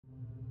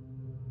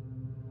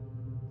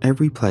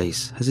Every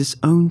place has its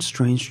own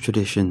strange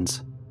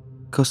traditions,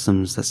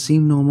 customs that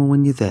seem normal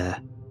when you're there,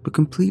 but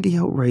completely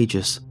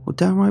outrageous or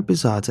downright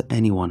bizarre to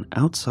anyone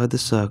outside the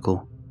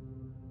circle.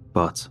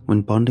 But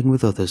when bonding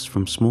with others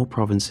from small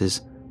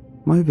provinces,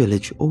 my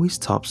village always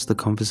tops the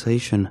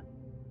conversation.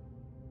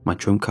 My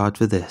trump card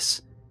for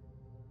this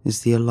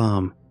is the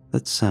alarm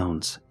that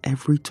sounds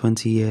every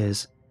 20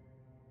 years.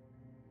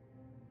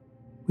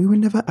 We were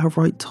never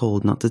outright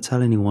told not to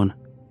tell anyone,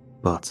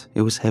 but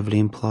it was heavily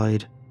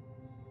implied.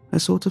 A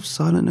sort of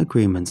silent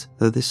agreement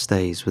that this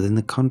stays within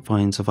the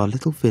confines of our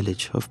little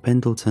village of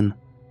Pendleton.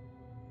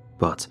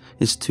 But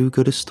it's too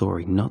good a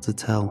story not to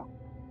tell.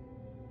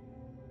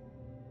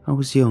 I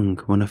was young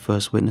when I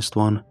first witnessed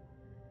one,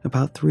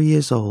 about 3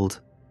 years old.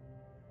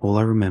 All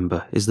I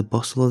remember is the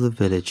bustle of the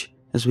village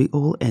as we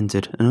all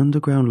entered an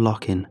underground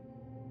lock-in.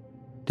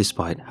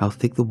 Despite how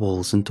thick the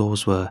walls and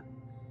doors were,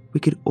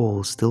 we could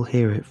all still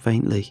hear it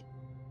faintly.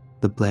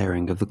 The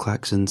blaring of the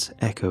klaxons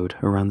echoed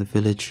around the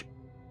village.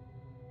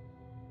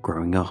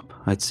 Growing up,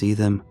 I'd see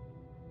them.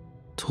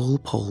 Tall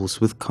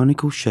poles with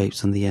conical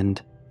shapes on the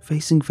end,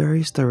 facing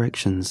various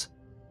directions.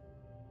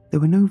 There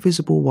were no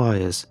visible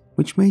wires,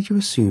 which made you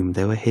assume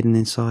they were hidden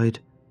inside,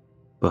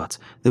 but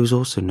there was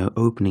also no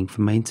opening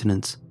for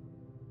maintenance.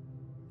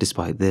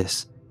 Despite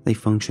this, they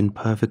functioned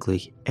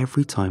perfectly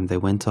every time they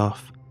went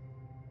off.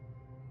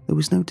 There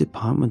was no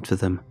department for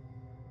them.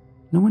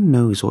 No one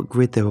knows what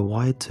grid they were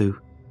wired to.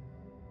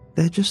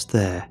 They're just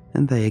there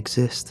and they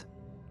exist.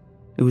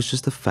 It was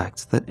just a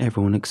fact that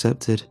everyone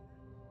accepted,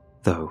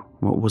 though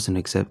what wasn't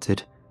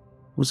accepted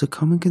was a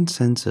common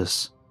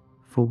consensus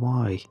for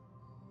why.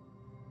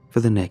 For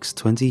the next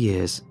 20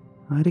 years,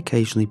 I'd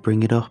occasionally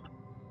bring it up,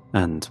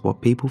 and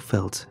what people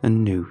felt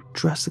and knew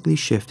drastically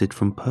shifted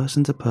from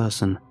person to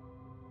person.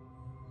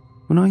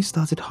 When I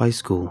started high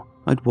school,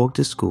 I'd walk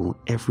to school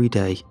every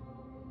day.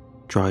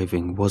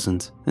 Driving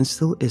wasn't, and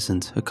still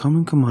isn't, a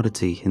common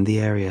commodity in the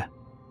area.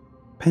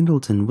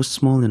 Pendleton was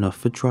small enough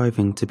for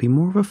driving to be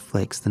more of a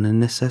flex than a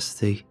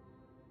necessity,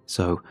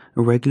 so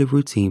a regular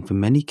routine for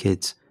many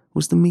kids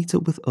was to meet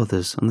up with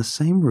others on the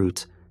same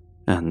route,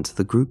 and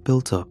the group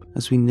built up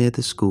as we neared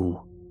the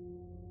school.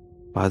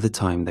 By the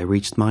time they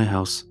reached my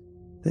house,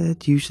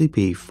 there'd usually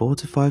be 4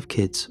 to 5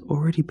 kids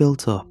already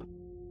built up,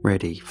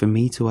 ready for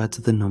me to add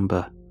to the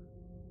number.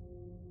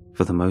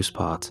 For the most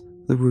part,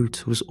 the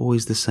route was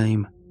always the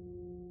same,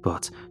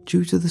 but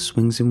due to the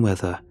swings in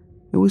weather,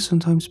 it was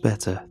sometimes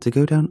better to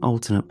go down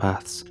alternate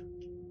paths.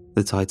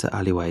 The tighter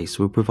alleyways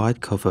would provide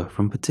cover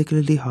from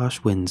particularly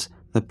harsh winds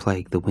that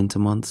plagued the winter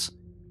months,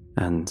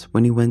 and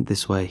when you went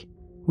this way,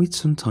 we'd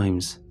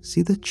sometimes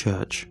see the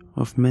Church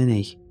of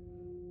Many.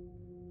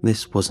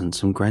 This wasn't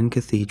some grand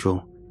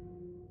cathedral.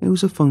 It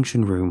was a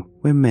function room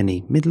where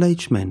many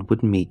middle-aged men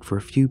would meet for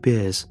a few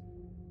beers.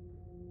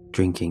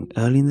 Drinking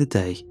early in the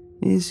day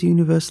is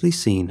universally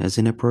seen as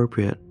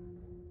inappropriate,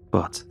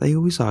 but they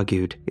always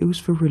argued it was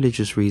for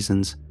religious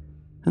reasons,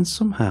 and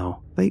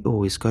somehow they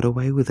always got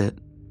away with it.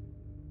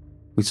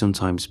 We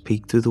sometimes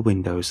peeked through the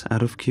windows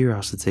out of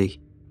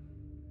curiosity.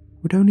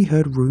 We'd only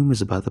heard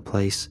rumours about the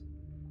place,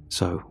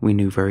 so we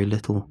knew very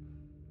little.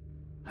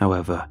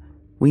 However,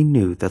 we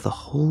knew that the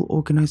whole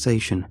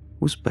organisation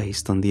was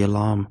based on the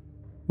alarm,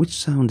 which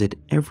sounded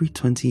every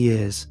 20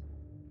 years.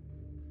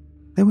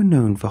 They were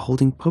known for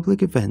holding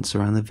public events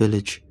around the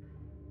village.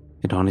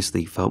 It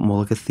honestly felt more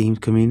like a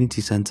themed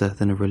community centre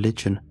than a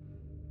religion,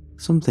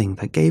 something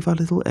that gave our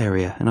little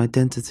area an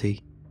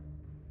identity.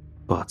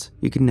 But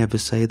you could never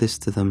say this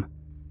to them.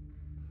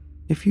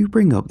 If you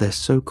bring up their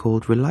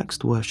so-called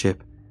relaxed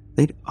worship,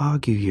 they'd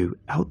argue you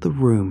out the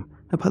room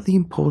about the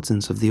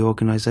importance of the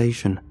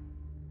organisation.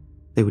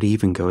 They would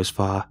even go as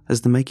far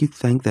as to make you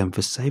thank them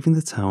for saving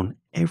the town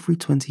every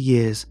 20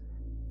 years,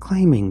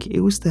 claiming it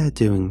was their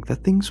doing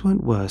that things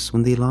weren't worse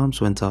when the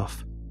alarms went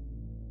off.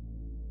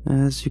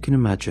 As you can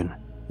imagine,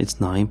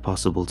 it's nigh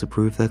impossible to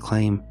prove their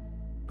claim,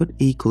 but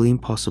equally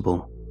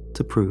impossible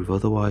to prove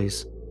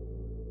otherwise.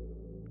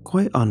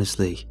 Quite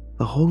honestly,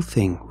 the whole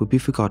thing would be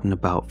forgotten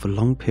about for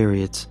long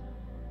periods.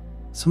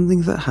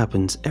 Something that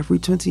happens every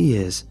 20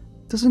 years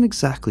doesn't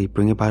exactly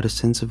bring about a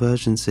sense of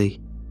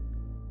urgency,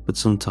 but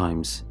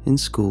sometimes, in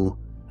school,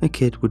 a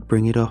kid would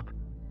bring it up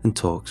and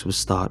talks would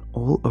start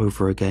all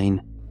over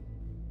again.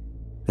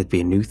 There'd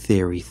be a new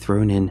theory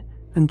thrown in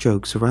and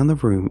jokes around the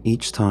room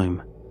each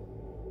time.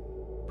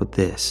 But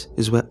this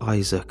is where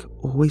Isaac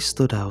always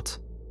stood out.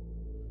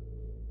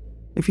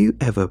 If you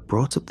ever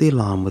brought up the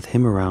alarm with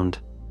him around,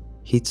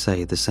 he'd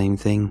say the same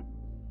thing.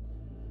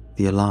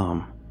 The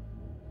alarm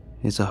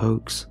is a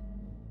hoax.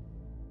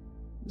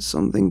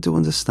 Something to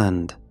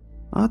understand,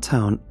 our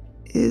town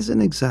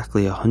isn't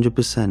exactly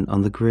 100%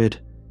 on the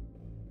grid.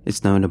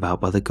 It's known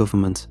about by the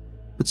government,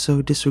 but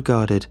so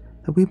disregarded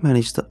that we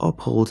managed to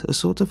uphold a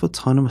sort of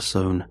autonomous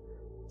zone,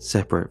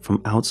 separate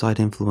from outside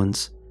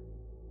influence.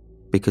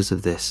 Because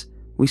of this,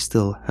 we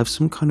still have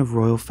some kind of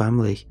royal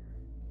family,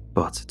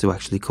 but to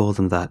actually call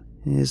them that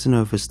is an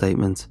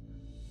overstatement.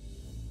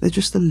 They're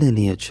just the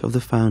lineage of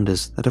the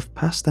founders that have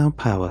passed down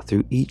power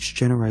through each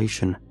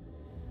generation.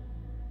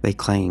 They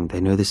claim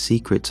they know the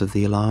secrets of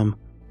the alarm,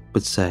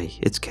 but say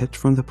it's kept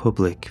from the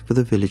public for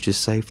the village's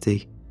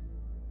safety.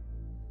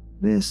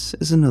 This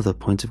is another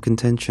point of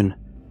contention,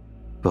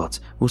 but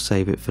we'll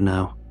save it for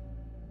now.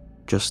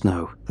 Just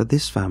know that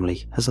this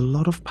family has a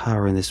lot of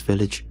power in this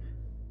village,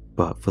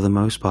 but for the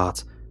most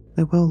part,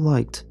 they're well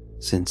liked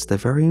since they're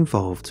very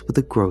involved with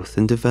the growth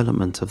and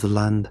development of the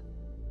land.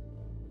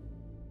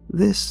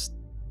 This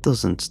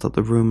doesn't stop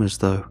the rumours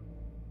though.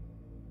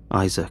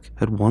 Isaac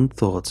had one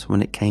thought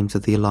when it came to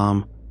the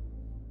alarm: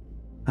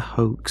 a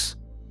hoax.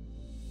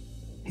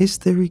 His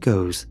theory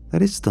goes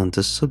that it's done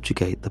to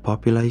subjugate the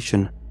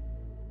population.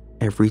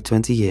 Every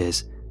 20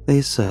 years, they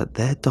assert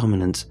their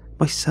dominance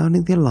by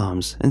sounding the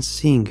alarms and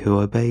seeing who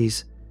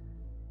obeys.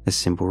 A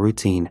simple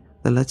routine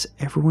that lets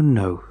everyone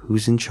know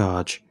who's in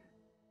charge.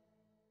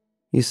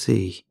 You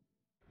see,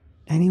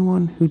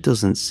 anyone who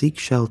doesn't seek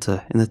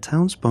shelter in the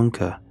town's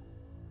bunker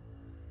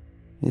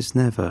is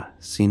never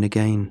seen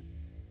again.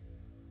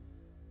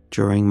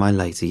 During my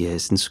later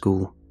years in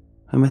school,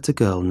 I met a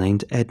girl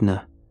named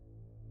Edna.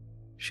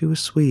 She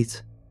was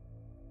sweet.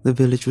 The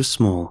village was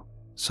small,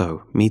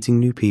 so meeting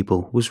new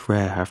people was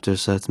rare after a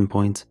certain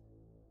point.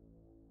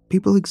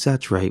 People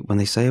exaggerate when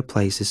they say a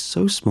place is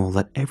so small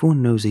that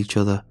everyone knows each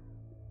other,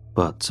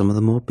 but some of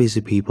the more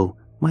busy people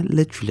might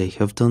literally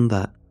have done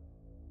that.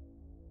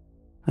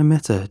 I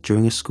met her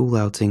during a school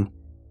outing.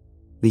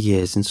 The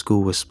years in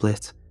school were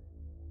split.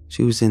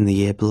 She was in the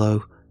year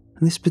below,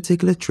 and this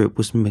particular trip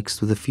was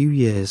mixed with a few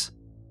years.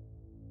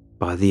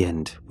 By the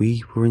end,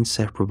 we were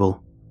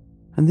inseparable,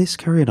 and this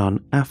carried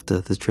on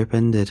after the trip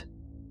ended.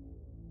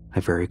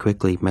 I very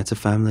quickly met her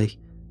family,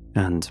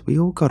 and we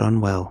all got on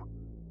well.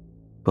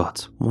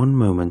 But one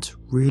moment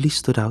really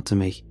stood out to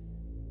me,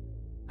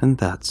 and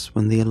that's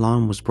when the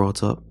alarm was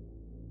brought up.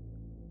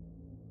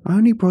 I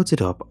only brought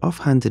it up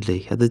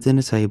offhandedly at the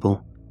dinner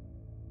table.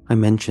 I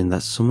mentioned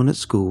that someone at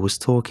school was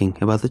talking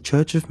about the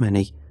Church of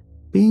Many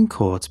being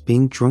caught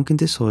being drunk and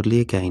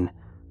disorderly again,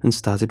 and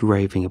started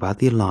raving about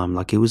the alarm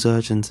like it was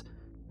urgent,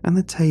 and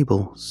the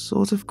table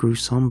sort of grew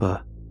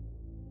somber.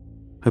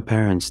 Her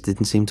parents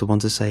didn't seem to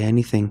want to say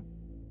anything,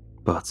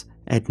 but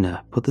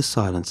Edna put the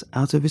silence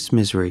out of its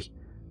misery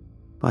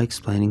by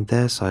explaining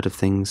their side of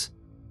things.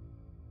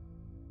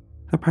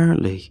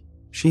 Apparently,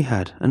 she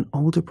had an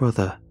older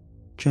brother,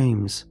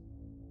 James.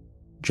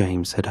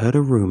 James had heard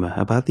a rumour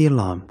about the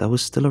alarm that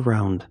was still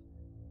around.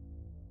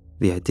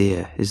 The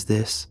idea is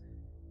this: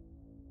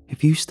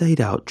 if you stayed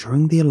out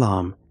during the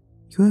alarm,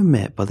 you were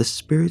met by the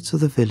spirits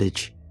of the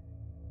village.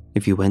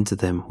 If you went to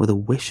them with a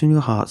wish in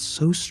your heart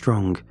so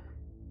strong,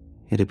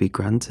 it'd be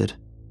granted.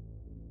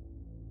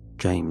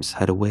 James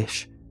had a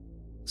wish,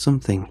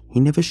 something he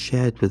never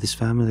shared with his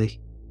family.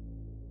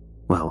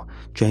 Well,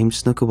 James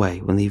snuck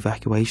away when the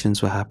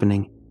evacuations were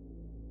happening.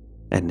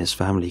 Edna's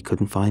family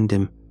couldn't find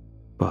him,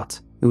 but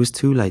it was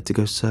too late to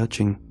go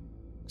searching,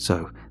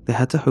 so they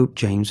had to hope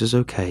James was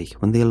okay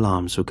when the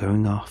alarms were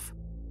going off.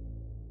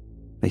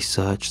 They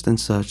searched and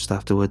searched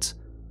afterwards.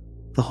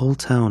 The whole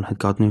town had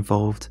gotten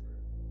involved,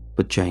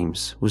 but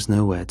James was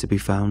nowhere to be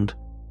found.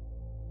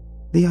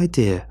 The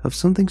idea of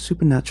something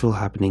supernatural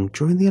happening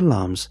during the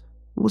alarms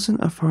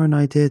wasn't a foreign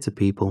idea to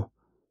people,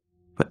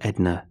 but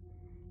Edna's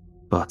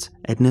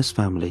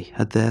family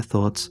had their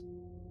thoughts.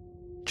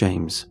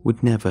 James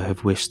would never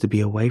have wished to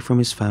be away from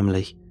his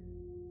family,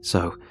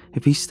 so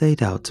if he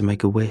stayed out to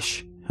make a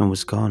wish and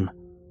was gone,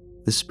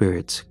 the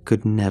spirits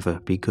could never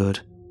be good.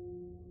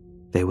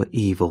 They were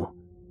evil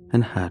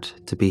and had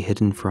to be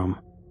hidden from.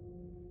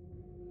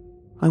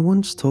 I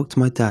once talked to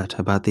my dad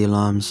about the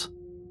alarms.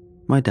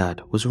 My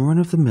dad was a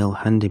run-of-the-mill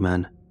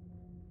handyman.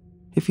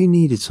 If you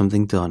needed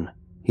something done,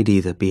 he'd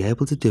either be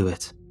able to do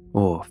it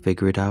or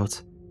figure it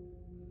out.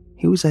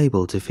 He was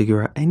able to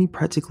figure out any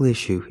practical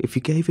issue if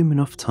you gave him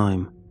enough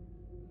time.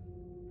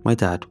 My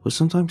dad was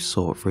sometimes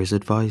sought for his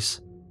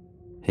advice.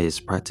 His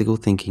practical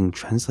thinking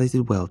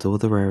translated well to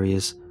other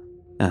areas,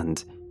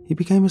 and he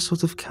became a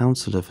sort of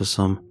counsellor for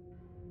some.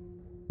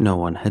 No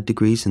one had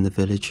degrees in the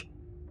village.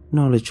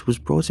 Knowledge was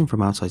brought in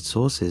from outside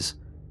sources,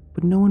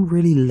 but no one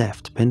really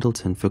left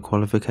Pendleton for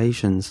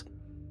qualifications.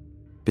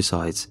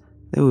 Besides,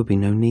 there would be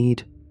no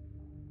need.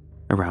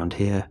 Around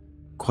here,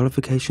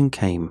 qualification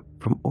came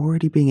from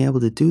already being able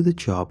to do the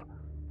job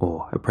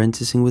or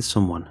apprenticing with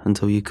someone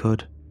until you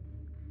could.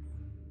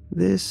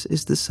 This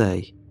is to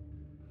say,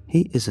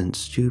 he isn't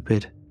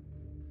stupid.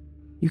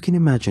 You can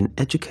imagine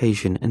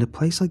education in a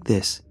place like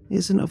this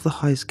isn't of the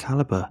highest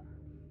caliber,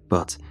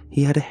 but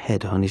he had a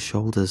head on his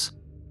shoulders.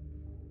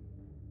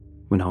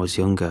 When I was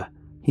younger,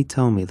 he'd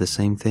tell me the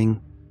same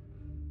thing.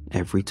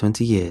 Every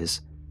 20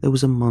 years, there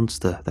was a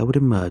monster that would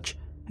emerge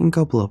and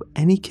gobble up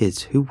any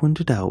kids who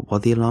wandered out while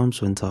the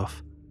alarms went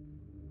off.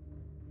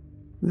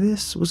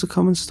 This was a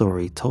common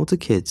story told to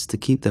kids to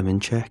keep them in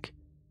check.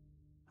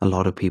 A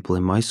lot of people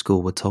in my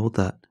school were told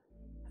that,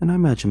 and I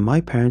imagine my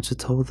parents were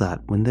told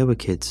that when they were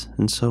kids,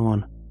 and so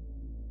on.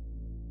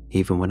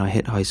 Even when I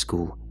hit high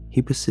school,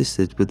 he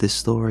persisted with this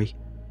story,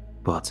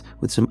 but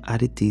with some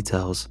added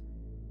details.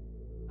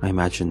 I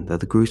imagine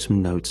that the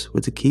gruesome notes were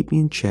to keep me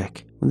in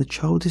check when the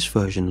childish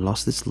version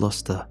lost its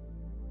luster.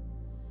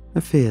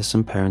 A fear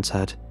some parents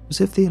had was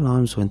if the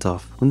alarms went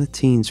off when the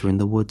teens were in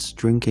the woods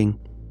drinking.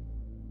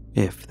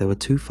 If they were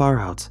too far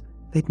out,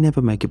 they'd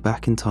never make it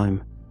back in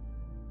time.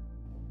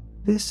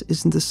 This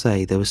isn't to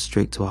say they were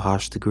strict to a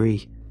harsh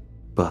degree,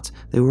 but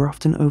they were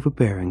often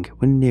overbearing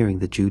when nearing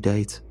the due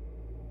date.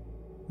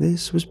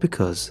 This was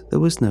because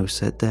there was no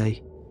set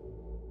day.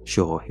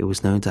 Sure, it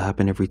was known to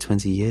happen every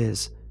 20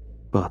 years,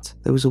 but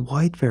there was a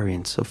wide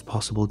variance of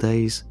possible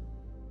days.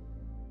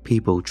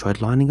 People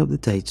tried lining up the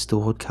dates to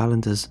old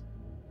calendars,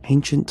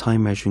 ancient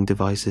time-measuring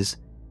devices,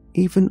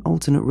 even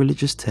alternate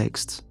religious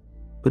texts,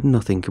 but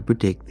nothing could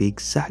predict the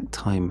exact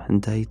time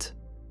and date.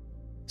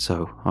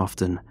 So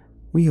often,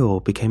 we all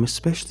became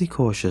especially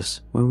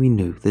cautious when we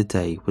knew the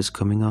day was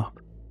coming up.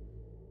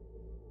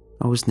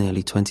 I was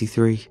nearly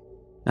 23,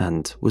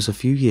 and was a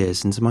few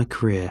years into my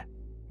career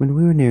when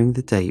we were nearing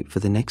the date for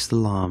the next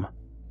alarm.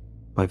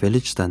 By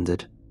village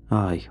standard,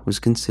 I was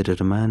considered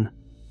a man.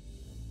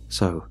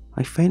 So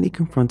I faintly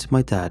confronted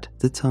my dad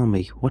to tell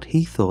me what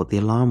he thought the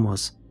alarm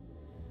was.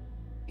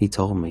 He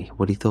told me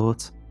what he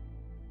thought.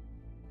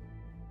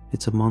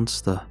 It's a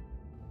monster.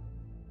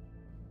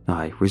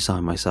 I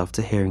resigned myself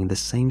to hearing the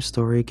same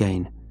story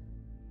again,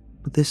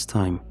 but this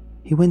time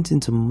he went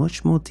into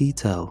much more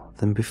detail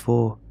than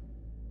before.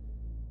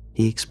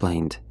 He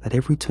explained that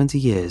every 20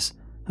 years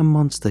a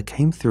monster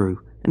came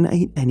through and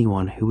ate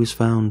anyone who was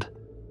found.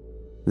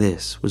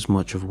 This was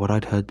much of what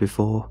I'd heard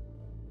before,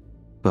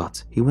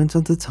 but he went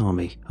on to tell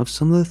me of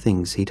some of the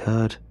things he'd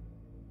heard.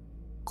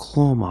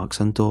 Claw marks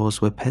on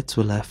doors where pets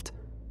were left,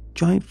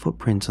 giant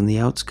footprints on the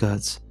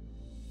outskirts.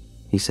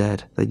 He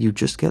said that you'd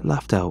just get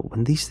laughed out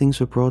when these things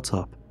were brought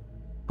up,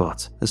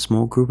 but a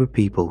small group of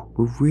people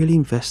were really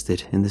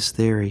invested in this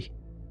theory.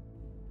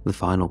 The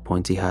final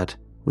point he had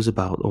was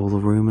about all the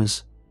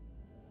rumours.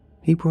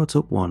 He brought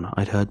up one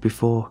I'd heard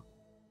before,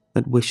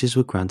 that wishes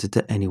were granted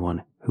to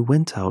anyone who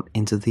went out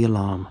into the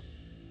alarm.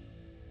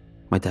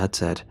 My dad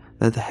said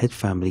that the head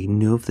family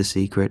knew of the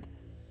secret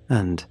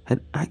and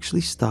had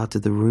actually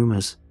started the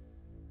rumours.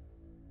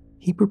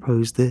 He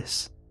proposed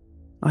this: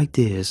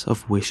 ideas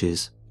of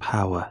wishes,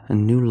 power,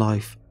 and new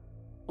life,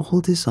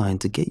 all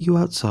designed to get you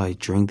outside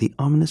during the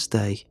ominous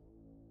day.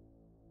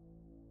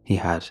 He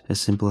had a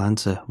simple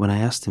answer when I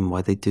asked him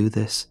why they do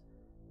this.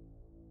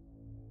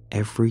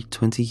 Every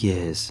 20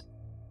 years,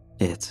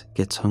 it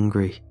gets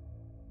hungry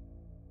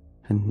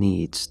and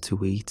needs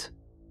to eat.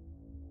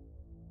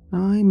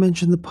 I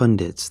mentioned the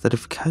pundits that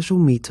have casual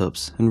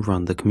meetups and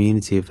run the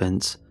community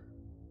events,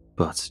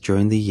 but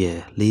during the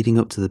year leading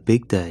up to the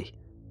big day,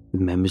 the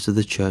members of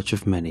the Church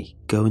of Many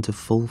go into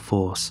full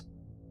force.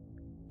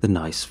 The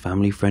nice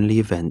family-friendly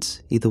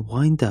events either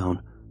wind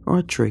down or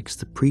are tricks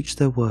to preach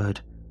their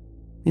word.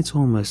 It's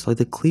almost like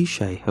the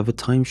cliche of a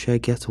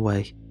timeshare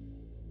getaway.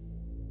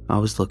 I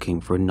was looking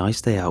for a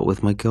nice day out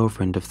with my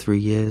girlfriend of 3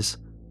 years.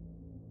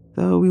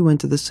 Though we went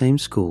to the same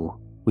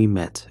school, we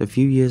met a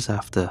few years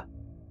after.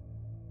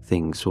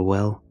 Things were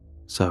well,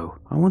 so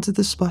I wanted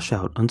to splash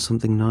out on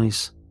something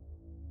nice.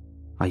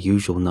 Our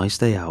usual nice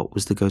day out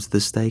was to go to the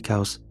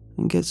steakhouse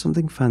and get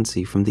something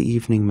fancy from the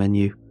evening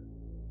menu.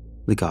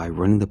 The guy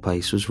running the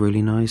place was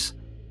really nice,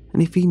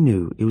 and if he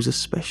knew it was a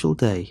special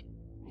day,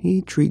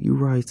 he'd treat you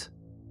right.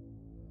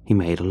 He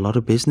made a lot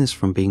of business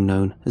from being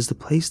known as the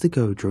place to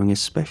go during a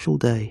special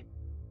day.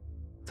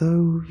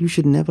 Though you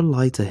should never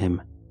lie to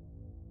him.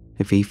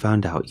 If he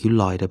found out you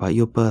lied about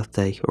your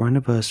birthday or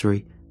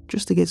anniversary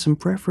just to get some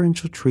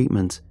preferential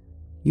treatment,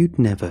 you'd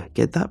never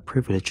get that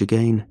privilege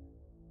again.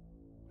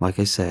 Like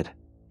I said,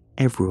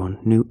 everyone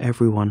knew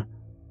everyone,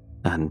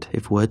 and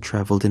if word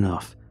travelled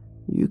enough,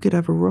 you could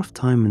have a rough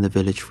time in the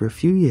village for a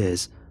few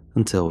years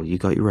until you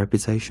got your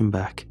reputation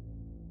back.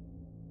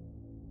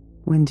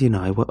 Wendy and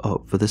I were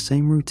up for the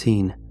same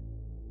routine,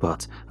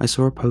 but I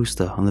saw a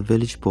poster on the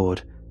village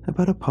board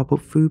about a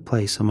pop-up food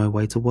place on my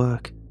way to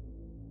work.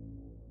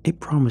 It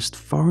promised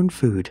foreign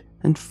food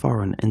and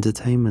foreign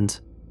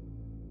entertainment.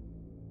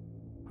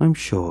 I'm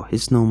sure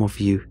it's normal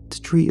for you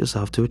to treat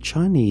yourself to a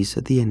Chinese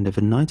at the end of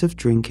a night of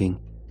drinking,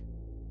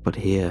 but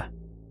here,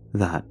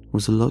 that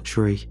was a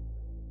luxury.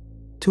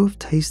 To have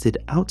tasted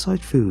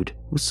outside food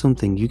was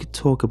something you could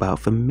talk about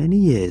for many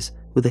years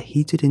with the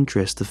heated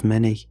interest of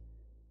many.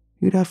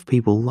 You'd have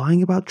people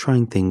lying about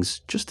trying things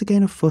just to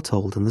gain a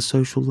foothold on the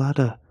social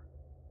ladder.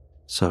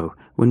 So,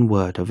 when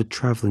word of a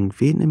travelling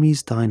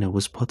Vietnamese diner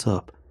was put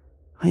up,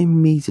 I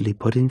immediately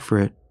put in for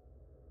it.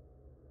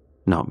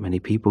 Not many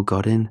people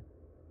got in,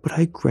 but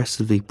I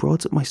aggressively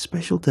brought up my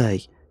special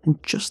day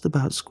and just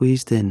about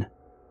squeezed in.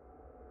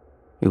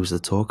 It was the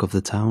talk of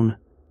the town,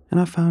 and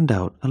I found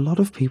out a lot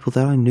of people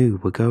that I knew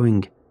were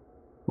going.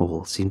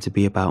 All seemed to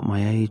be about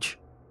my age.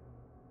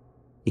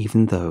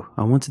 Even though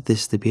I wanted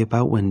this to be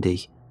about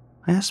Wendy,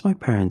 I asked my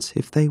parents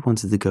if they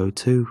wanted to go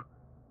too.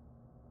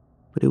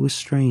 But it was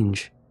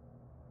strange.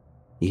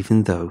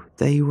 Even though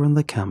they were on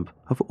the camp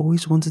of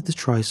always wanted to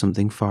try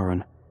something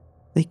foreign,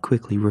 they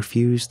quickly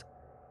refused.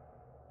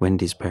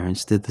 Wendy's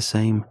parents did the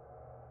same.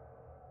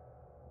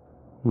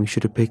 We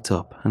should have picked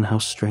up on how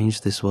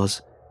strange this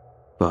was,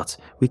 but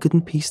we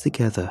couldn't piece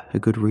together a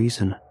good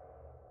reason.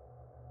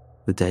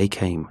 The day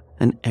came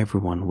and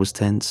everyone was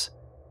tense.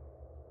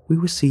 We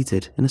were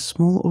seated in a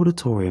small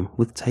auditorium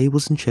with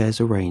tables and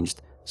chairs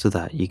arranged so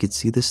that you could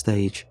see the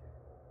stage.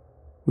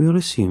 We all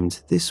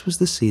assumed this was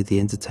to see the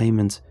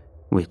entertainment,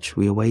 which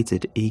we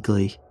awaited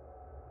eagerly.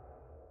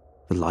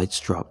 The lights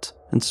dropped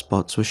and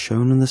spots were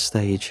shown on the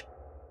stage.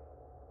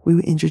 We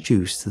were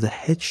introduced to the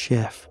head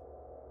chef,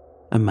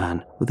 a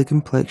man with a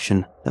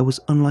complexion that was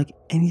unlike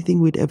anything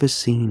we'd ever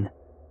seen,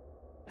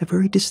 a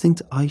very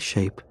distinct eye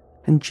shape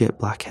and jet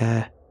black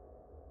hair.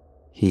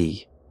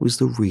 He was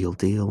the real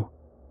deal.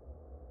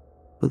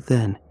 But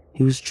then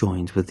he was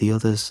joined with the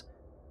others,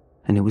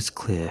 and it was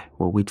clear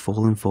what we'd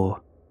fallen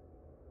for.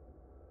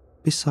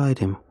 Beside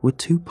him were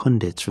two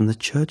pundits from the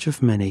Church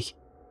of Many.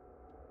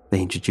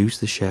 They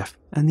introduced the chef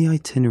and the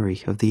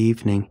itinerary of the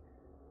evening.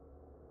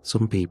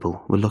 Some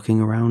people were looking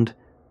around,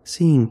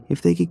 seeing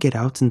if they could get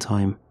out in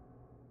time,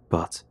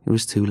 but it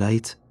was too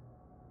late.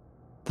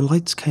 The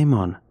lights came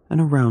on,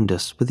 and around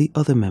us were the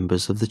other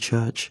members of the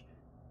church.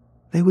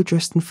 They were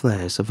dressed in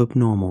flares of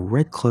abnormal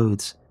red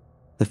clothes.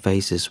 Their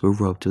faces were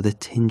rubbed with a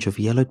tinge of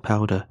yellowed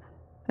powder,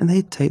 and they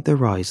had taped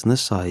their eyes on the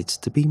sides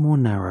to be more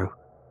narrow,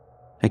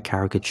 a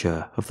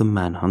caricature of the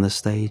man on the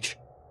stage.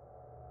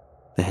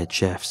 The head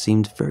chef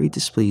seemed very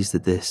displeased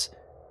at this,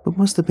 but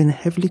must have been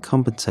heavily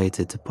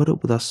compensated to put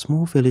up with our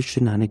small village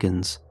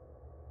shenanigans.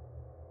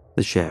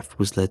 The chef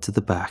was led to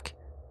the back,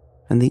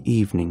 and the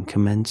evening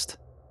commenced.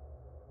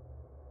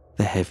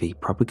 The heavy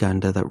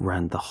propaganda that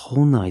ran the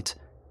whole night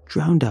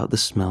drowned out the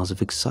smells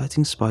of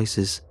exciting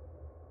spices.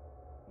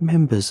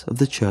 Members of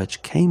the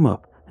church came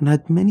up and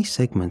had many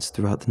segments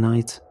throughout the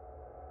night.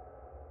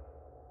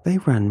 They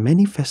ran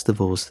many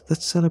festivals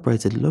that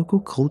celebrated local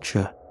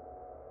culture.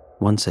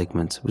 One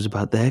segment was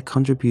about their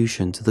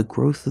contribution to the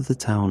growth of the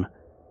town.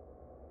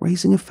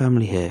 Raising a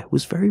family here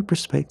was very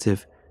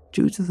prospective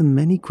due to the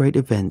many great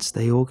events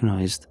they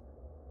organized.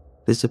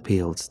 This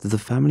appealed to the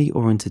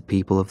family-oriented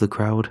people of the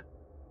crowd.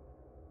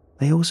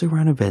 They also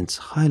ran events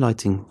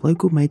highlighting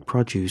local-made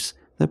produce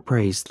that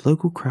praised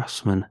local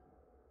craftsmen,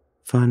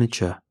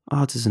 furniture,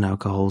 artisan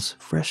alcohols,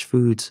 fresh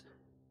foods.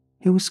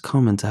 It was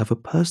common to have a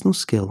personal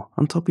skill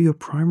on top of your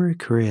primary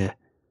career,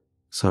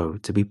 so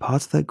to be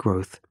part of that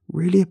growth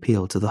really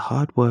appealed to the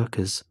hard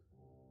workers.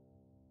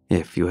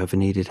 If you ever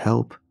needed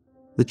help,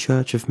 the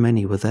Church of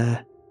Many were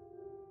there.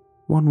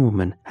 One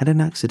woman had an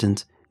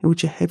accident in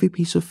which a heavy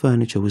piece of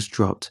furniture was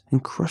dropped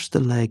and crushed a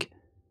leg.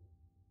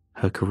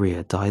 Her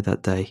career died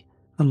that day,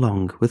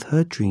 along with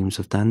her dreams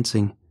of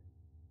dancing.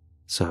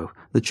 So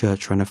the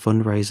church ran a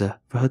fundraiser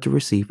for her to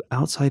receive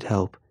outside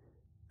help,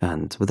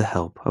 and with the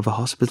help of a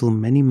hospital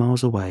many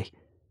miles away,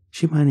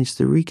 she managed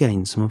to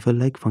regain some of her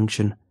leg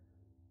function.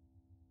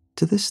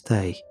 To this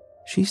day,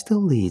 she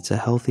still leads a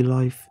healthy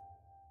life.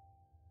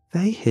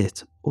 They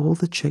hit all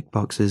the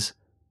checkboxes.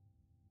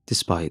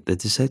 Despite the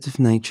deceptive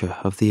nature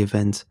of the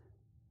event,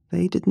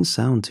 they didn't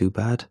sound too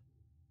bad.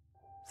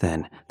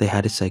 Then they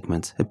had a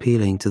segment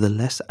appealing to the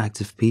less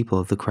active people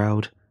of the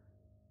crowd.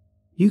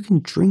 You can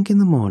drink in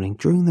the morning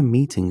during the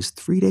meetings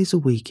 3 days a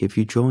week if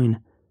you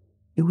join.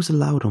 It was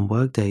allowed on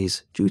work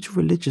days due to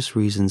religious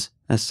reasons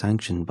as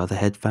sanctioned by the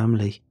head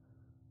family.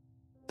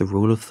 The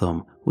rule of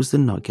thumb was to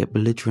not get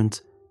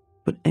belligerent,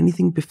 but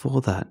anything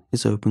before that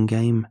is open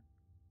game.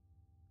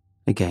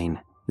 Again,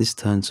 this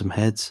turned some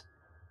heads.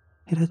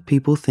 It had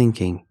people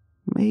thinking,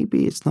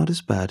 maybe it's not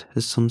as bad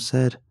as some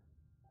said.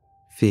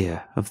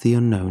 Fear of the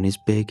unknown is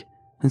big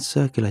and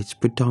circulates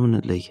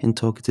predominantly in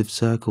talkative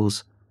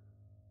circles.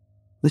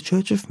 The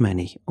Church of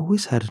Many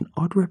always had an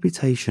odd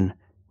reputation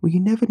where you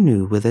never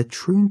knew where their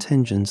true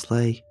intentions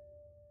lay.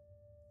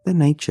 Their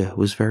nature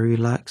was very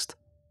relaxed,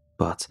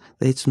 but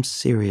they had some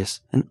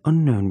serious and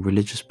unknown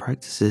religious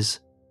practices.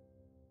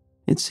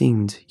 It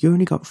seemed you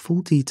only got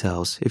full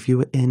details if you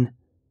were in,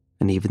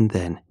 and even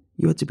then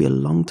you had to be a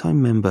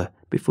long-time member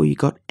before you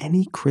got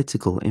any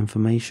critical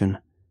information.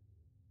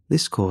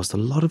 This caused a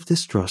lot of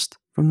distrust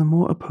from the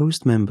more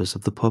opposed members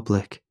of the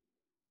public.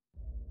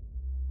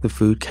 The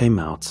food came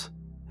out,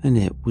 and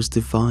it was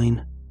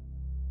divine.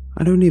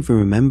 I don't even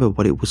remember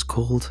what it was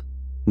called,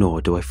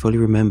 nor do I fully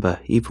remember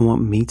even what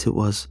meat it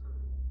was.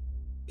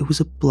 It was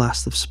a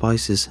blast of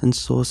spices and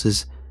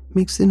sauces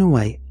mixed in a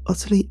way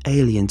utterly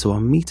alien to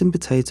our meat and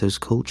potatoes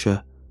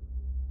culture.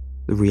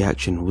 The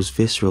reaction was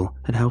visceral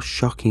at how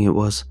shocking it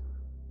was.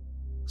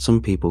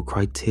 Some people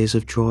cried tears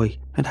of joy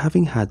at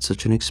having had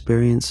such an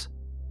experience.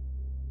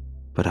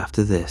 But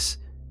after this,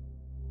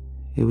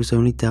 it was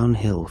only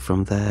downhill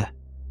from there.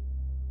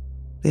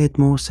 They had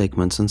more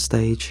segments on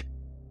stage.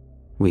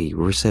 We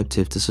were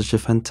receptive to such a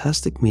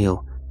fantastic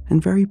meal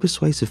and very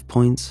persuasive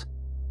points.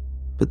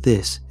 But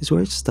this is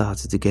where it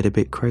started to get a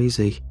bit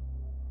crazy.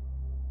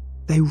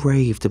 They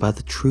raved about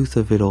the truth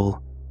of it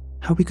all,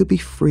 how we could be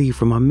free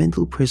from our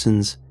mental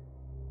prisons.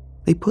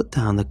 They put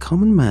down the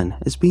common man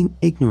as being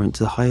ignorant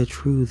to the higher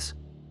truths.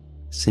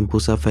 Simple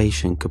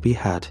salvation could be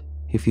had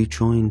if you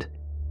joined.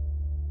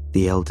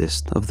 The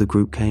eldest of the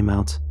group came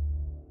out.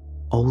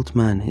 Old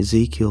man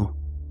Ezekiel.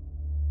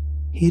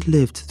 He had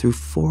lived through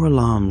 4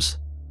 alarms,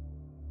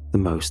 the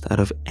most out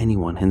of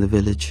anyone in the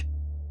village.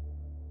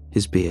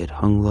 His beard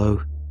hung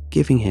low,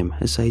 giving him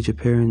a sage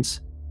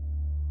appearance.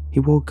 He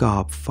wore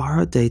garb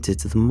far outdated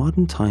to the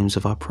modern times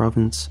of our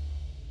province.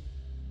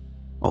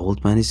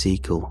 Old man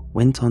Ezekiel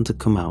went on to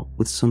come out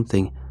with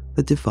something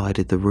that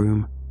divided the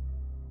room.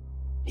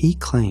 He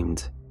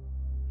claimed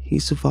he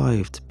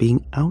survived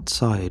being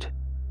outside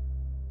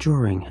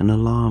during an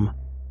alarm.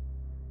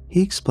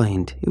 He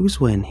explained it was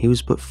when he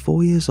was but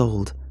 4 years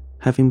old,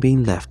 having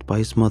been left by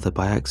his mother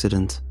by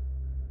accident.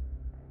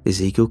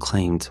 Ezekiel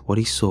claimed what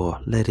he saw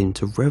led him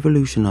to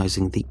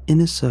revolutionizing the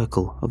inner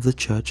circle of the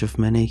Church of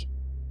Many,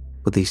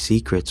 but these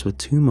secrets were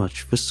too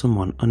much for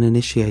someone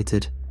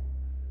uninitiated.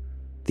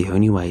 The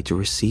only way to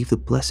receive the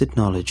blessed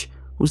knowledge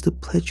was to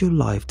pledge your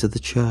life to the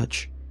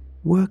Church,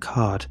 work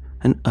hard,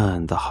 and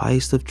earn the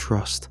highest of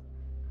trust.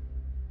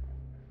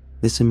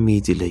 This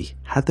immediately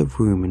had the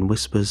room in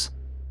whispers.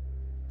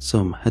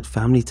 Some had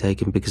family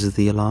taken because of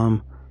the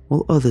alarm,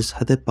 while others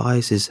had their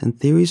biases and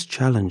theories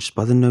challenged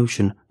by the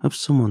notion of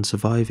someone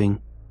surviving.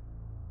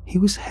 He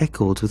was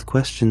heckled with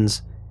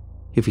questions.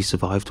 If he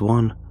survived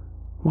one,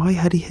 why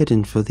had he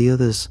hidden for the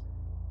others?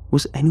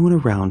 Was anyone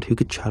around who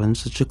could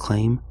challenge such a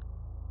claim?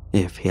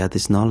 If he had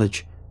this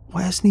knowledge,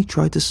 why hasn't he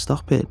tried to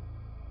stop it?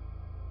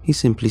 He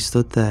simply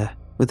stood there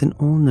with an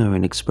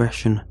all-knowing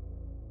expression,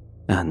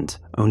 and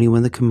only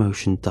when the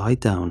commotion died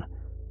down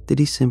did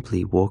he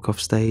simply walk off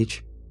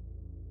stage.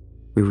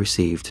 We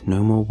received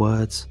no more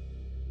words.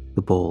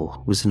 The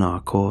ball was in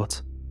our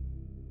court.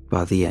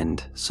 By the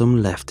end,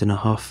 some left in a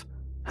huff,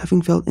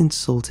 having felt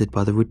insulted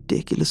by the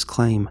ridiculous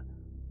claim.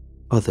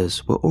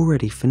 Others were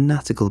already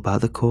fanatical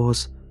about the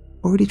cause,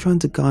 already trying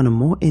to garner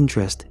more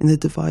interest in the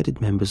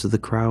divided members of the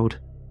crowd.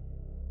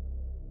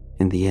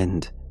 In the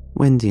end,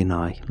 Wendy and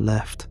I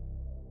left.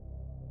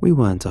 We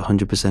weren't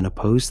 100%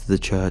 opposed to the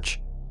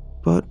church,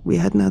 but we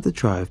hadn't had the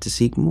drive to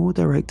seek more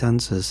direct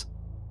answers.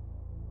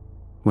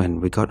 When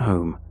we got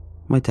home,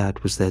 my dad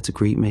was there to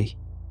greet me.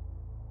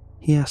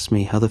 He asked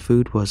me how the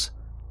food was,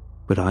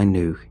 but I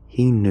knew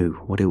he knew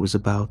what it was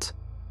about.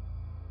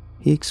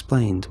 He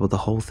explained what the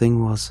whole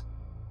thing was.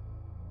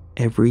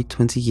 Every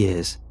 20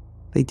 years,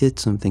 they did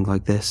something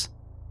like this.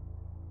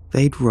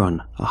 They'd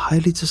run a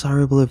highly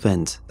desirable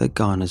event that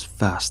garners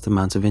vast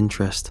amounts of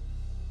interest,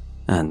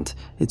 and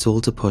it's all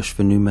to push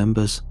for new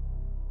members.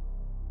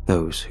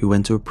 Those who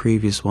went to a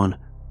previous one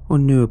or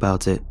knew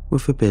about it were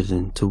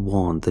forbidden to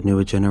warn the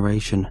newer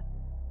generation.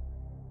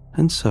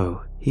 And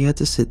so he had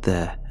to sit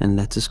there and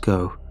let us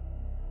go,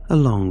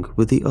 along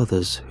with the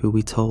others who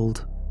we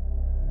told.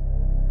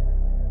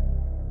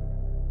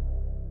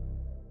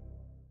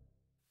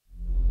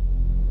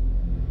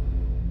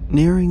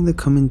 Nearing the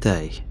coming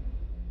day,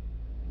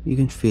 you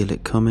can feel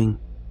it coming.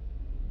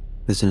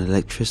 There's an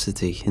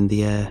electricity in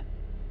the air.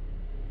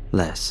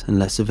 Less and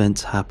less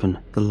events happen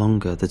the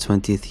longer the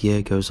 20th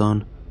year goes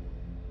on.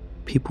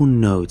 People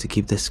know to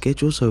keep their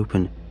schedules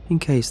open in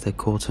case they're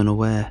caught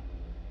unaware.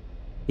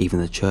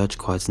 Even the church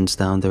quietens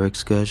down their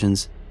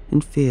excursions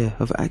in fear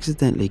of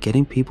accidentally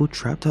getting people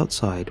trapped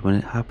outside when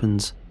it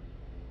happens.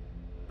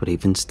 But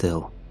even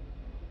still,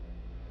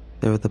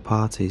 there are the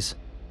parties.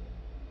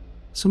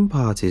 Some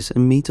parties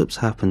and meetups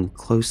happen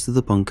close to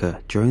the bunker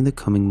during the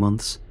coming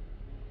months.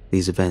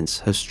 These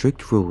events have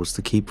strict rules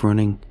to keep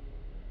running.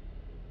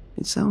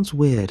 It sounds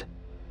weird,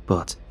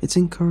 but it's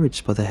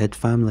encouraged by the head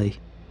family.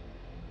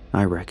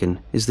 I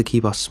reckon it's to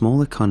keep our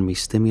small economy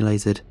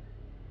stimulated.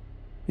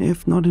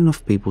 If not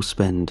enough people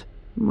spend,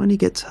 money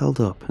gets held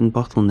up and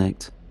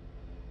bottlenecked.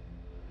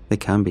 There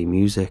can be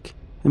music,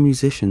 and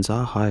musicians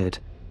are hired,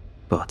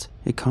 but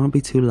it can't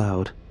be too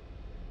loud.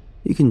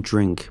 You can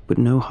drink, but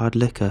no hard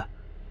liquor,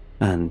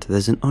 and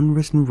there's an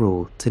unwritten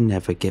rule to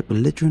never get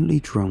belligerently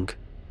drunk.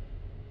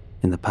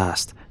 In the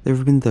past, there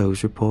have been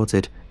those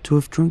reported to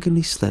have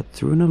drunkenly slept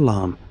through an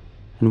alarm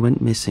and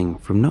went missing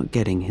from not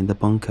getting in the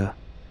bunker.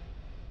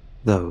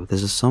 Though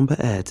there's a somber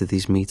air to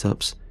these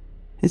meetups,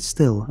 it's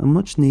still a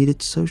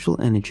much-needed social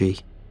energy.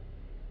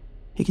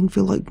 It can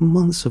feel like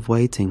months of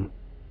waiting,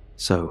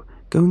 so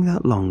going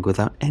that long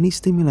without any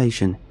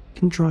stimulation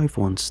can drive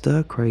one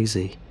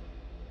stir-crazy.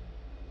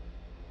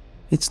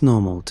 It's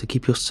normal to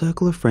keep your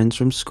circle of friends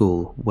from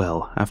school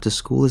well after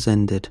school has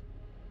ended,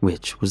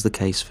 which was the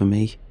case for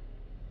me.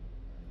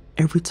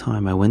 Every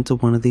time I went to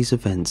one of these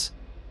events,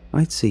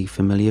 I'd see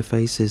familiar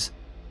faces.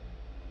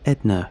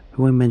 Edna,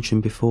 who I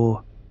mentioned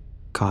before,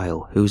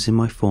 Kyle, who was in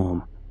my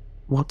form,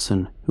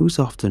 Watson, who was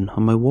often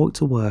on my walk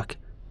to work,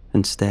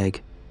 and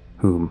Steg,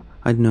 whom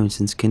I'd known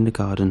since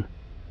kindergarten.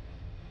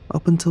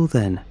 Up until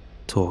then,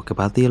 talk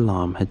about the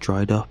alarm had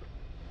dried up.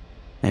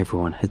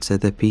 Everyone had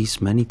said their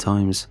piece many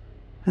times,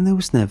 and there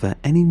was never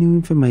any new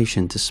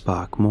information to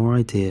spark more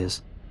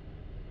ideas.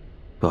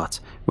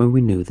 But when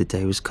we knew the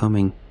day was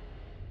coming,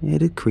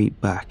 it had creeped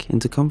back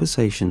into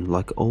conversation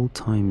like old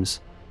times.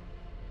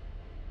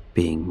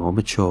 Being more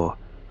mature,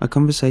 our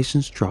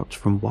conversations dropped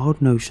from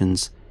wild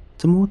notions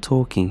to more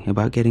talking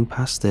about getting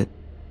past it.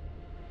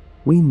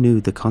 We knew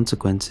the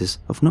consequences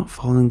of not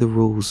following the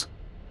rules.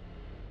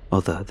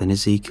 Other than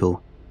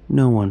Ezekiel,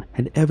 no one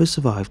had ever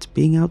survived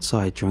being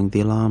outside during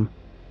the alarm,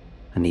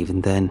 and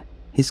even then,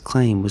 his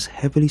claim was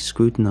heavily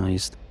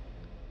scrutinized.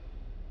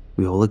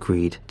 We all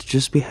agreed to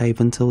just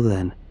behave until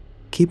then,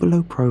 keep a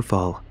low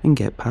profile and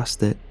get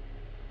past it.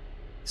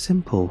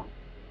 Simple,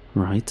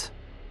 right?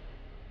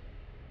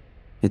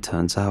 It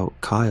turns out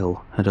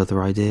Kyle had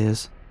other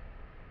ideas.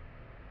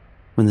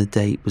 When the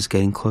date was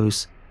getting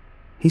close,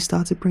 he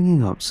started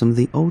bringing up some of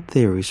the old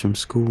theories from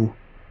school.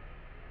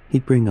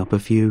 He'd bring up a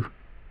few,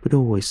 but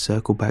always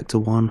circle back to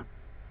one,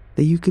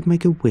 that you could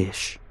make a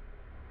wish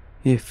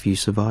if you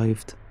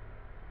survived.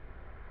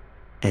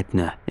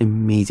 Edna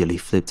immediately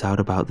flipped out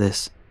about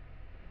this.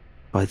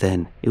 By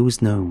then, it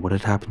was known what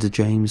had happened to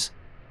James,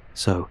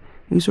 so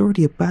it was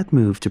already a bad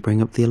move to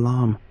bring up the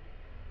alarm,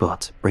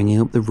 but bringing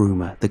up the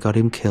rumor that got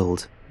him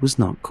killed was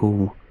not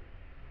cool.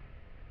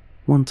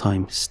 One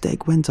time,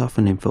 Steg went off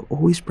on him for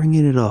always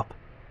bringing it up.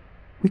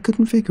 We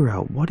couldn't figure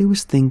out what he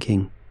was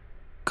thinking.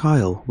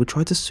 Kyle would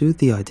try to soothe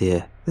the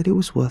idea that it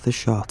was worth a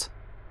shot,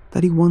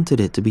 that he wanted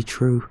it to be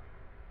true,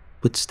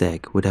 but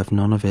Steg would have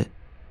none of it.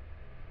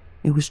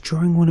 It was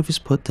during one of his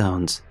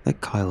put-downs that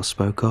Kyle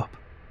spoke up.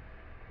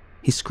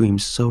 He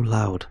screamed so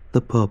loud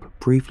the pub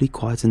briefly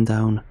quietened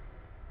down.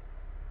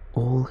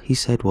 All he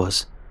said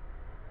was,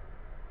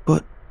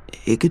 "But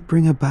it could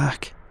bring her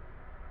back."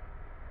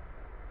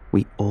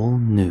 We all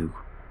knew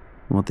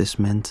what this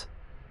meant.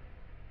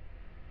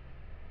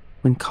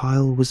 When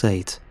Kyle was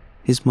 8,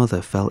 his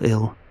mother fell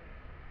ill.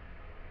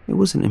 It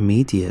wasn't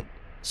immediate,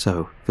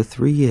 so for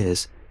 3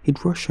 years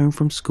he'd rush home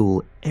from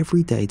school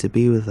every day to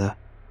be with her.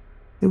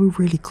 They were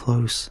really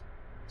close,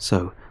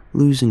 so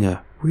losing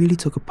her really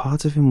took a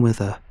part of him with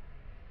her.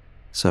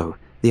 So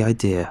the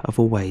idea of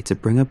a way to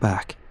bring her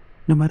back,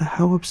 no matter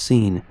how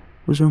obscene,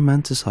 was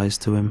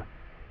romanticized to him.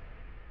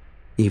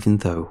 Even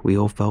though we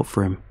all felt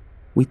for him,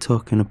 we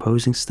took an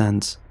opposing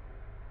stance.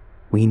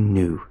 We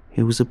knew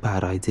it was a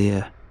bad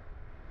idea.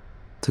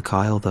 To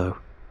Kyle, though,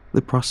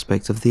 the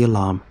prospect of the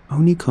alarm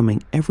only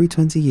coming every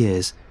 20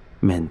 years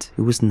meant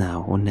it was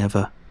now or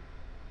never.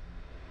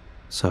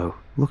 So,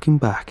 looking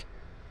back,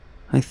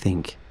 I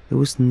think there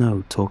was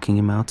no talking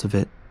him out of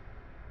it.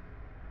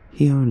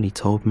 He only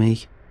told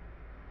me.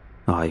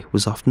 I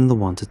was often the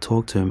one to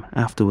talk to him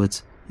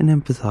afterwards and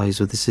empathize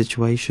with the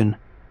situation.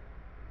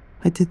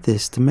 I did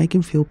this to make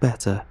him feel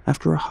better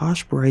after a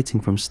harsh berating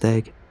from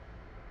Steg.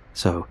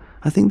 So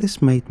I think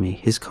this made me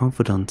his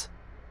confidant.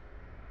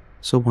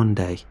 So one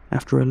day,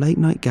 after a late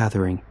night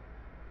gathering,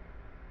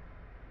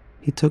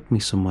 he took me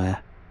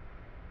somewhere.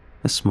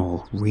 A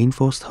small,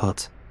 reinforced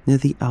hut near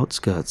the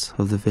outskirts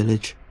of the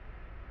village.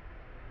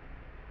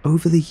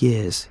 Over the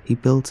years, he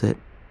built it.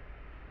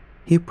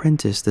 He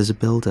apprenticed as a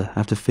builder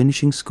after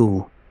finishing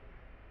school.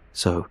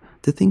 So,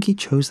 to think he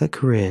chose that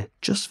career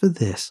just for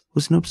this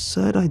was an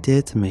absurd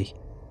idea to me,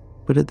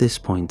 but at this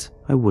point,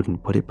 I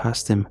wouldn't put it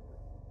past him.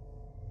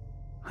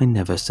 I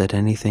never said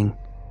anything.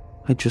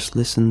 I just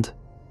listened.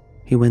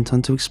 He went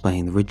on to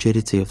explain the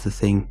rigidity of the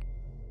thing.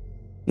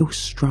 It was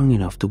strong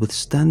enough to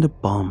withstand a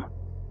bomb.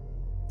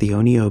 The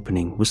only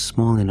opening was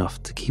small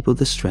enough to keep up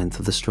the strength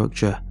of the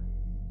structure,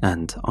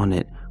 and on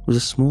it was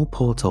a small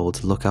porthole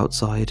to look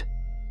outside.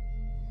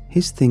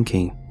 His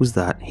thinking was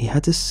that he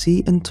had to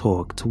see and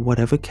talk to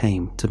whatever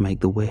came to make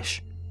the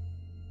wish.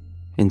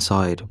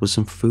 Inside was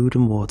some food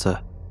and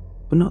water,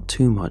 but not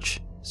too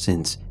much,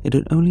 since it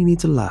would only need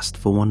to last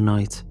for one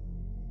night.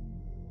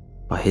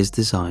 By his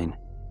design,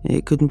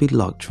 it couldn't be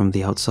locked from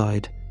the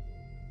outside.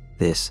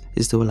 This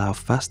is to allow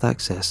fast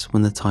access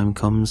when the time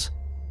comes.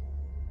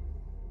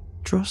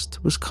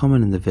 Trust was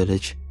common in the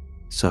village,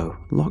 so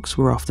locks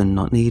were often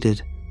not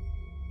needed.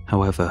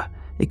 However,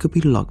 it could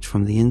be locked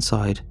from the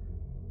inside,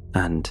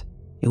 and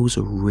it was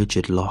a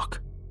rigid lock.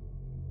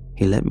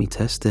 He let me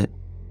test it,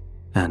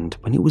 and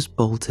when it was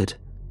bolted,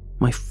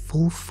 my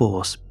full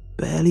force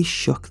barely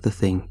shook the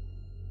thing.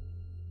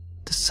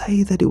 To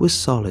say that it was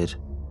solid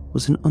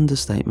was an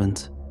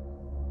understatement.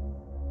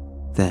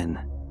 Then,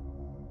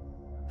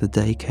 the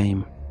day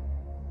came.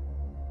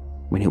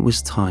 When it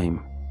was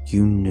time,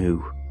 you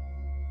knew.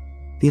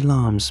 The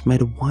alarms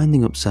made a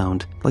winding up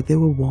sound like they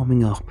were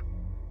warming up.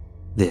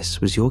 This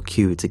was your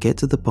cue to get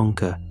to the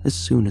bunker as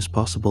soon as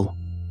possible.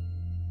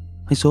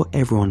 I saw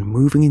everyone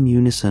moving in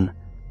unison,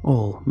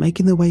 all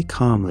making their way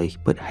calmly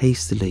but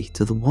hastily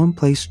to the one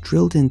place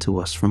drilled into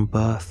us from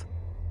birth.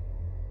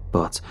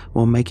 But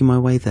while making my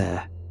way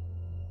there,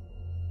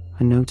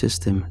 I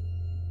noticed him,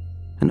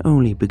 and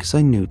only because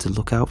I knew to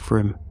look out for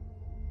him.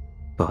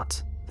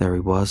 But there he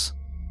was,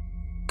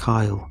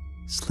 Kyle,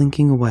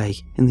 slinking away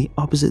in the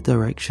opposite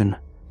direction.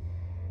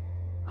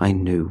 I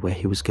knew where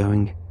he was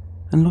going,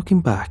 and looking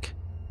back,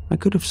 I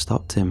could have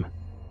stopped him.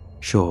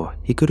 Sure,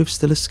 he could have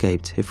still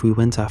escaped if we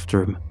went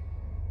after him,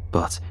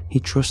 but he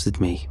trusted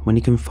me when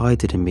he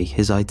confided in me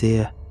his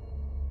idea.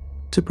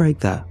 To break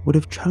that would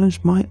have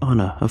challenged my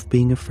honor of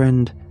being a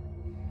friend,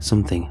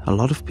 something a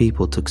lot of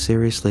people took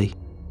seriously.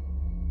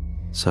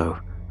 So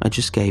I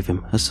just gave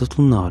him a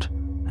subtle nod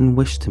and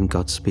wished him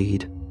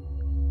Godspeed.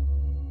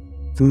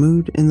 The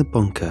mood in the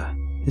bunker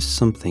is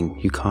something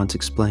you can't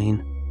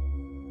explain.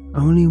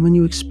 Only when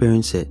you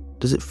experience it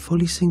does it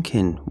fully sink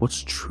in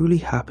what's truly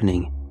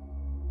happening.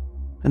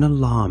 An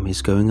alarm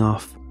is going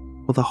off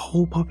while the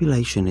whole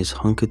population is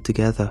hunkered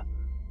together,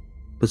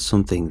 But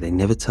something they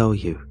never tell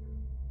you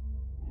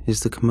is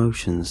the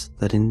commotions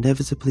that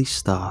inevitably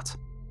start.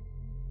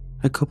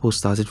 A couple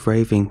started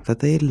raving that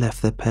they had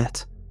left their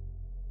pet.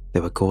 They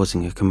were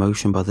causing a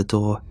commotion by the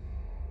door,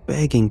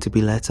 begging to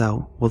be let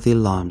out while the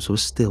alarms were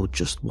still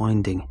just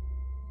winding,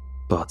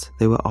 but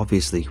they were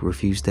obviously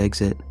refused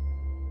exit.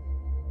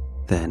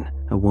 Then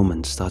a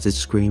woman started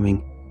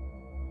screaming.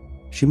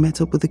 She met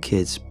up with the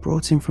kids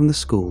brought in from the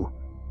school,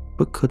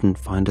 but couldn't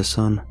find her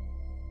son.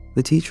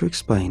 The teacher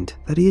explained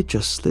that he had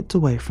just slipped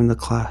away from the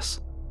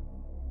class.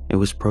 It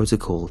was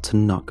protocol to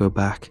not go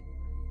back.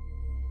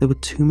 There were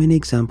too many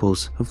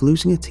examples of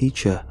losing a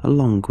teacher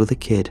along with a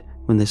kid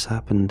when this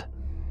happened,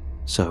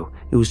 so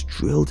it was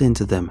drilled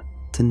into them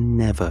to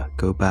never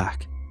go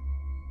back.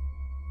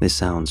 This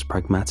sounds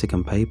pragmatic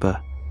on paper,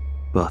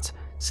 but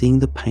seeing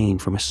the pain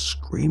from a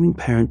screaming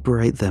parent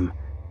berate them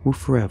will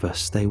forever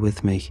stay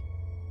with me.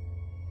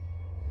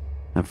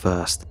 At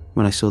first,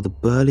 when I saw the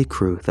burly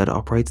crew that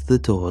operated the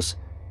doors,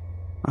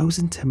 I was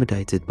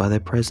intimidated by their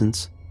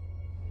presence.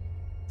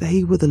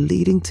 They were the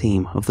leading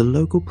team of the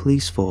local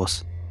police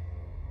force.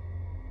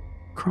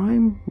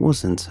 Crime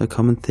wasn't a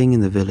common thing in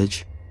the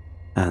village,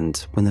 and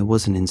when there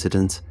was an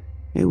incident,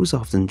 it was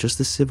often just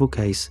a civil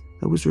case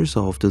that was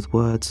resolved with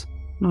words,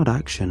 not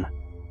action.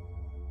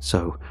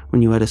 So,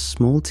 when you had a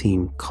small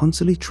team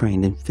constantly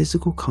trained in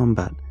physical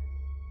combat,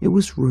 it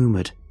was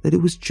rumoured that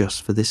it was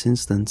just for this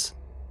instance.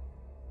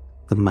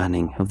 The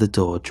manning of the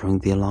door during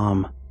the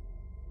alarm.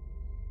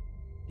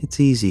 It's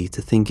easy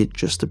to think it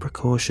just a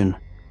precaution,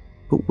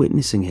 but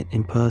witnessing it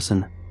in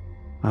person,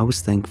 I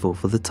was thankful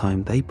for the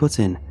time they put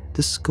in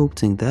to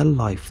sculpting their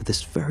life for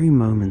this very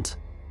moment.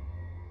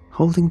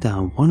 Holding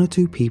down one or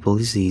two people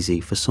is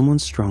easy for someone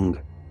strong,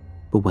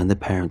 but when the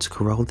parents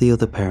corralled the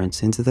other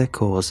parents into their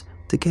cause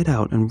to get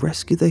out and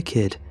rescue their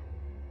kid,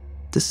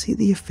 to see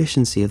the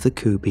efficiency of the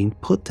coup being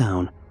put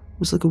down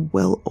was like a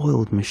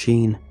well-oiled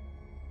machine.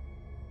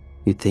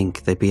 You'd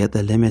think they'd be at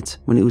their limit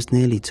when it was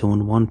nearly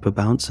 2-on-1 per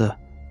bouncer,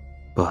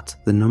 but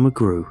the number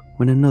grew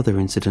when another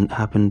incident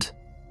happened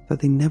that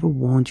they never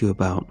warned you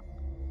about.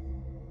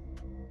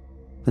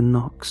 The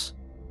knocks.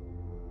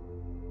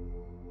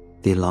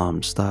 The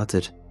alarms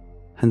started,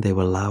 and they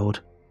were loud.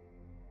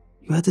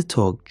 You had to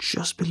talk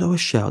just below a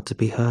shout to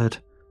be heard.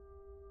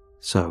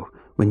 So,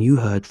 when you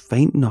heard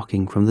faint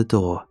knocking from the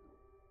door,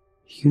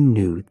 you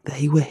knew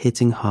they were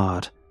hitting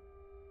hard.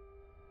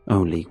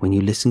 Only when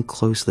you listened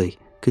closely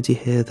could you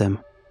hear them.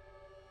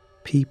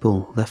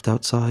 People left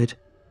outside,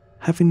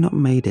 having not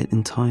made it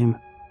in time,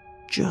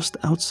 just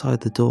outside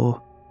the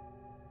door.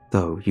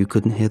 Though you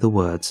couldn't hear the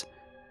words,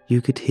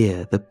 you could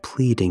hear the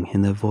pleading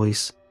in their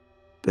voice,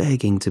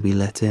 begging to be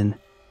let in.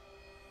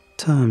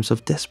 Terms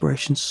of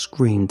desperation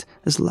screamed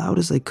as loud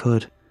as they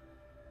could.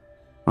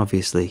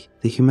 Obviously,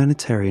 the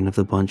humanitarian of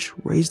the bunch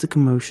raised a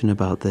commotion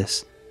about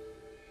this.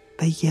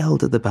 They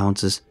yelled at the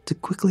bouncers to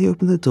quickly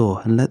open the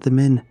door and let them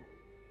in.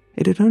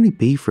 It'd only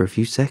be for a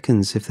few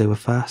seconds if they were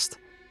fast.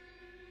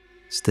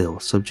 Still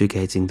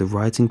subjugating the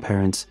rioting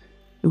parents,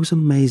 it was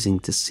amazing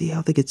to see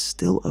how they could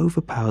still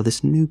overpower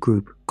this new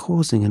group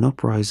causing an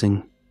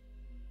uprising.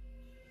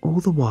 All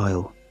the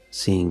while,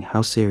 seeing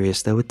how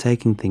serious they were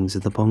taking things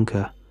in the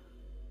bunker,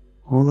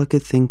 all I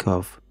could think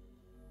of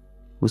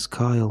was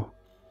Kyle.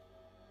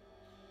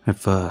 At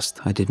first,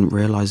 I didn't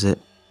realize it,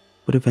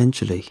 but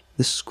eventually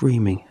the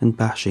screaming and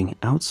bashing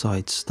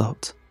outside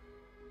stopped.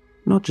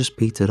 Not just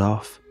petered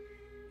off,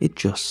 it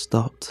just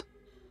stopped.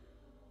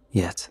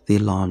 Yet the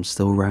alarms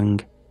still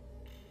rang.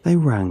 They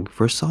rang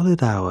for a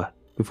solid hour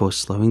before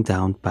slowing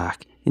down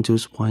back into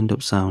its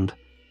wind-up sound,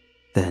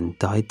 then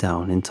died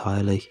down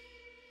entirely.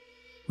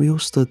 We all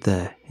stood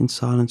there in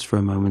silence for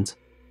a moment,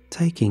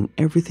 taking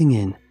everything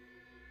in,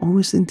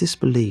 almost in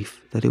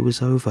disbelief that it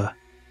was over.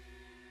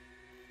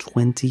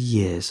 20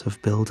 years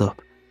of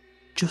build-up,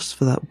 just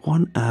for that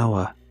 1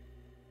 hour.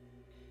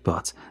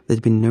 But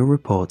there'd been no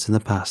reports in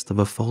the past of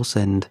a false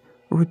end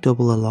or a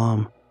double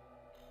alarm,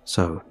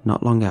 so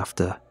not long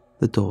after,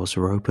 the doors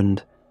were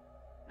opened,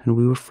 and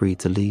we were free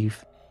to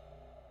leave.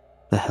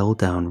 The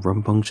held-down,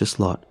 rambunctious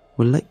lot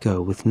were let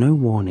go with no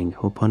warning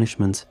or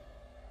punishment.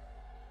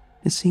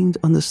 It seemed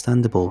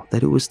understandable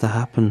that it was to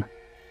happen,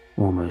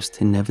 almost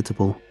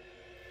inevitable.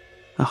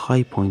 A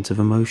high point of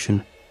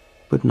emotion,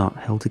 but not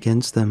held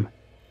against them.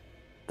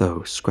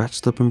 Though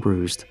scratched up and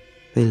bruised,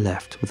 they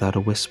left without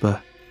a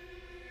whisper.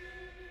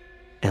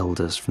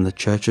 Elders from the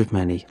Church of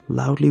Many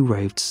loudly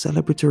raved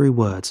celebratory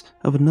words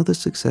of another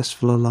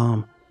successful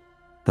alarm,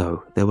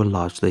 though they were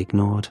largely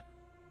ignored.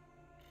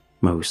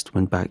 Most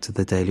went back to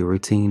their daily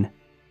routine,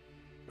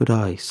 but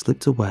I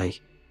slipped away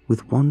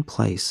with one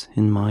place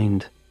in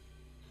mind.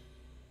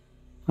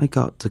 I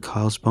got to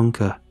Kyle's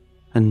bunker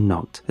and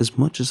knocked as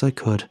much as I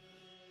could.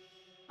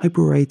 I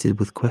berated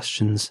with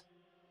questions.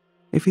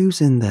 If he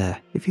was in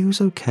there, if he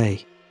was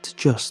okay, to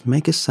just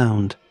make a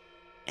sound,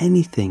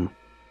 anything.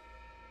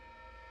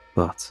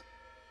 But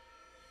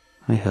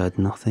I heard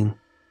nothing.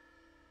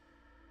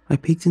 I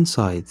peeked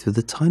inside through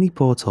the tiny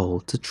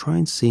porthole to try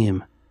and see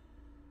him.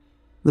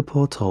 The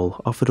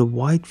porthole offered a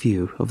wide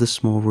view of the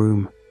small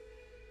room.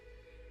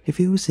 If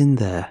he was in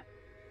there,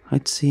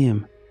 I'd see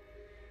him.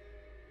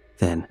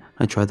 Then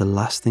I tried the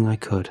last thing I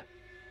could.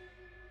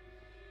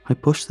 I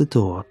pushed the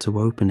door to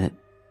open it,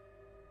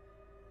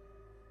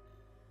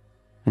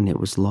 and it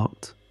was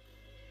locked.